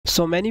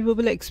So many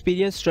people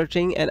experience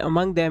stuttering, and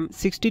among them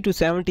 60 to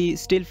 70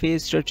 still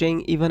face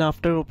stuttering even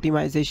after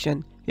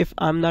optimization, if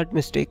I'm not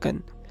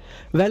mistaken.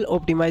 Well,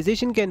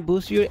 optimization can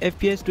boost your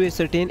FPS to a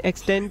certain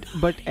extent,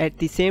 but at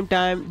the same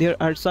time there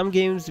are some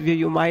games where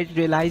you might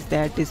realize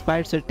that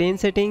despite certain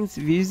settings,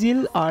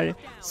 visual or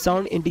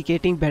sound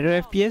indicating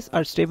better FPS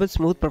or stable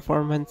smooth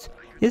performance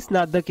is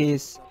not the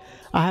case.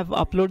 I have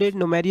uploaded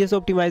numerous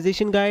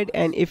optimization guide,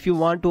 and if you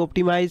want to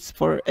optimize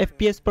for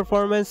FPS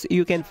performance,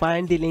 you can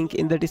find the link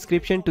in the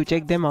description to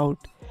check them out.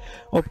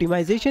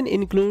 Optimization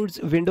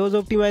includes Windows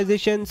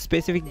optimization,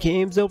 specific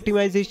games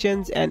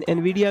optimizations, and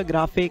NVIDIA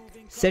graphic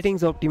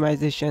settings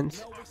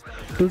optimizations.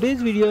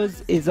 Today's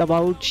videos is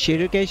about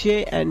shader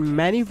cache, and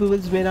many people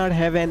may not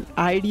have an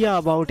idea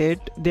about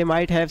it. They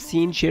might have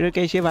seen shader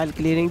cache while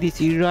clearing the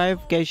C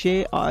drive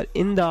cache or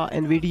in the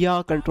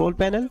NVIDIA control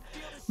panel,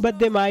 but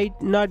they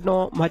might not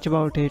know much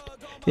about it.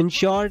 In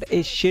short,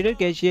 a shader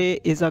cache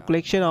is a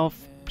collection of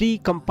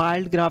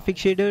pre-compiled graphic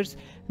shaders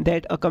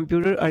that a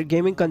computer or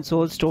gaming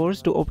console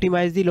stores to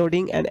optimize the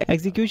loading and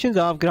executions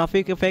of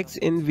graphic effects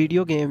in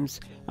video games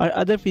or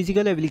other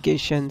physical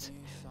applications.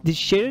 The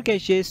shader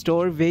cache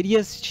store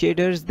various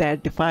shaders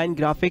that define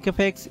graphic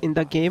effects in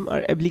the game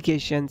or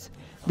applications.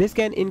 This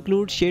can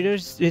include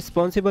shaders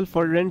responsible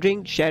for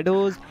rendering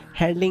shadows,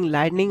 handling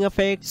lighting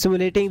effects,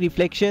 simulating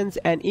reflections,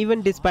 and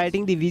even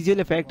displaying the visual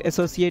effect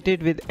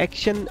associated with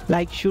action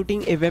like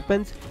shooting a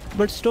weapon.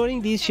 But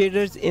storing these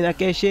shaders in a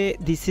cache,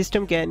 the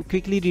system can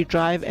quickly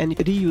retrieve and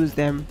reuse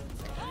them,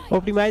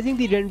 optimizing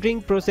the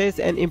rendering process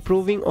and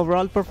improving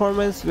overall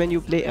performance when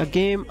you play a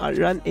game or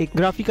run a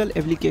graphical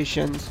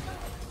applications.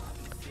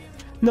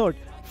 Note: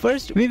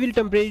 first, we will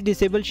temporarily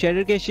disable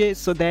shader cache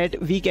so that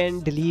we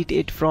can delete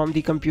it from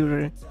the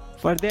computer.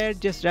 For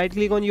that, just right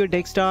click on your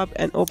desktop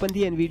and open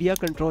the NVIDIA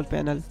control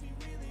panel.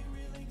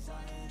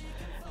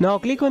 Now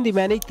click on the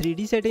manage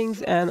 3D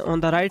settings, and on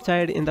the right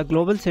side in the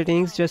global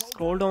settings, just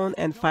scroll down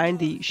and find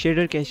the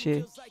shader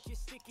cache.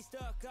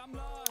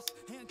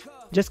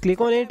 Just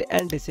click on it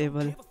and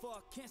disable.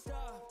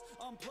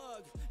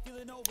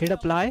 Hit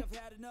apply.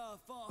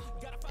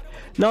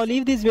 Now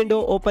leave this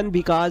window open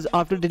because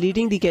after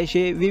deleting the cache,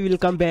 we will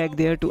come back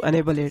there to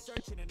enable it.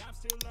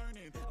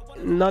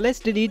 Now let's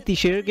delete the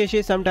shader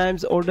cache.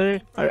 Sometimes older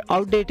or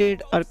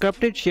outdated or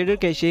corrupted shader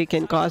cache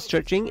can cause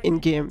stuttering in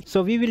game.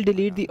 So we will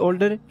delete the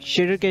older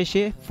shader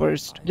cache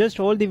first. Just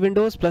hold the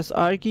Windows plus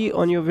R key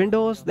on your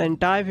Windows, then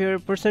type here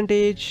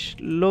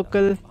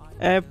 %local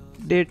app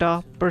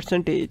data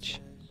 %.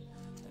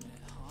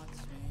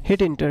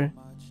 Hit enter.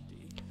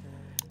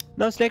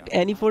 Now select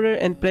any folder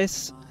and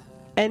press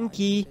N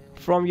key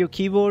from your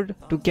keyboard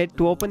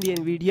to open the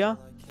NVIDIA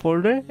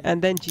folder,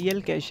 and then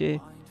GL cache,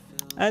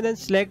 and then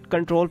select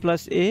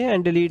Ctrl+A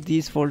and delete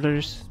these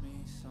folders.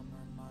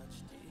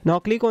 Now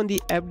click on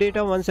the app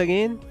data once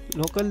again,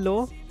 local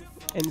low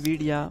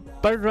NVIDIA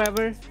per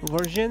driver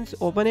versions,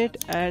 open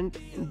it, and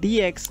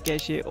DX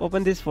cache,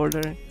 open this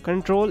folder,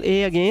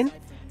 Ctrl+A again,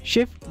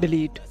 Shift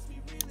delete,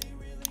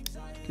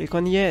 click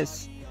on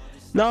yes.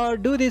 Now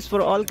do this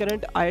for all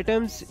current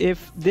items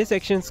if these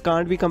actions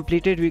can't be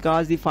completed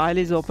because the file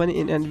is open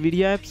in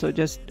NVIDIA app, so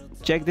just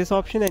check this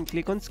option and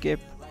click on skip,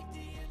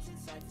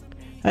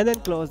 and then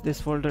close this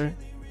folder.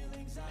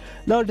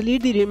 Now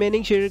delete the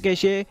remaining shader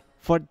cache.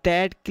 For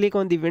that, click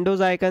on the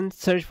Windows icon,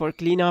 search for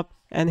cleanup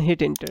and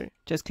hit enter.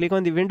 Just click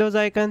on the Windows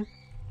icon,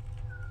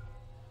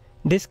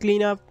 disk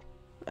cleanup,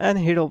 and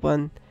hit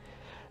open.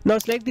 Now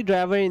select the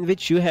driver in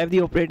which you have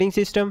the operating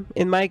system.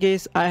 In my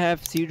case, I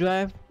have C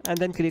drive, and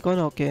then click on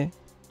OK.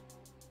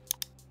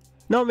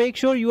 Now make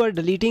sure you are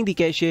deleting the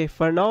cache.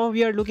 For now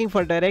we are looking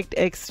for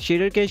DirectX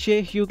shader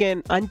cache. You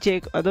can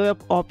uncheck other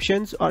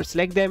options or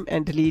select them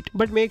and delete,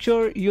 but make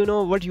sure you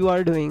know what you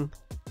are doing.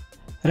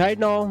 Right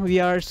now we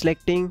are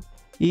selecting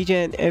each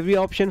and every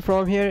option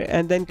from here,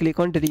 and then click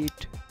on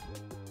delete.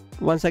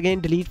 Once again,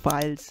 delete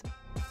files.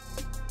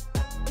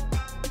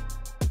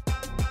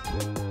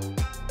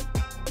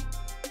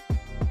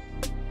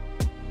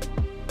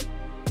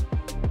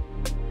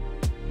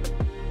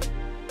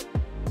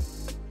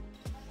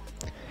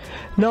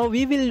 Now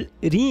we will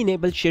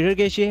re-enable shader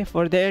cache.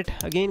 For that,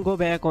 again go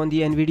back on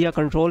the NVIDIA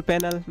control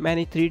panel,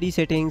 manage 3D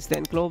settings,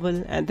 then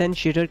global, and then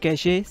shader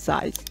cache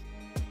size.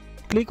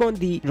 Click on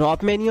the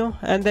drop menu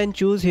and then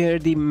choose here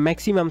the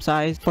maximum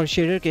size for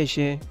shader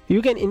cache.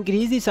 You can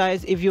increase the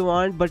size if you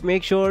want, but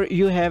make sure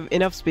you have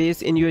enough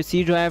space in your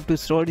C drive to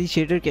store the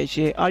shader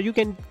cache, or you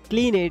can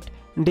clean it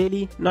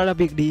daily, not a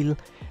big deal.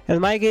 In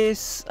my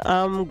case,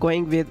 I'm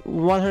going with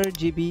 100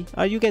 GB,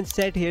 or you can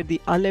set here the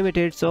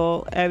unlimited,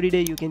 so every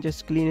day you can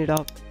just clean it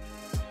up,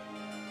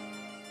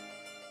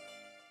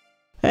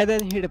 and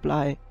then hit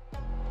apply.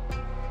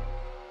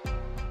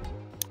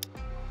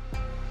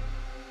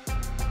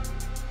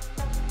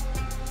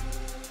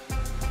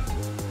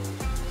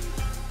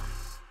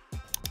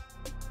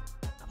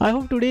 I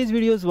hope today's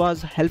videos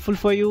was helpful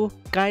for you.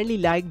 Kindly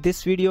like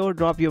this video,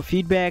 drop your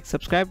feedback,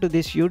 subscribe to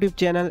this YouTube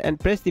channel, and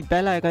press the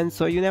bell icon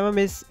so you never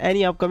miss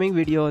any upcoming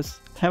videos.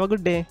 Have a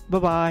good day. Bye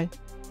bye.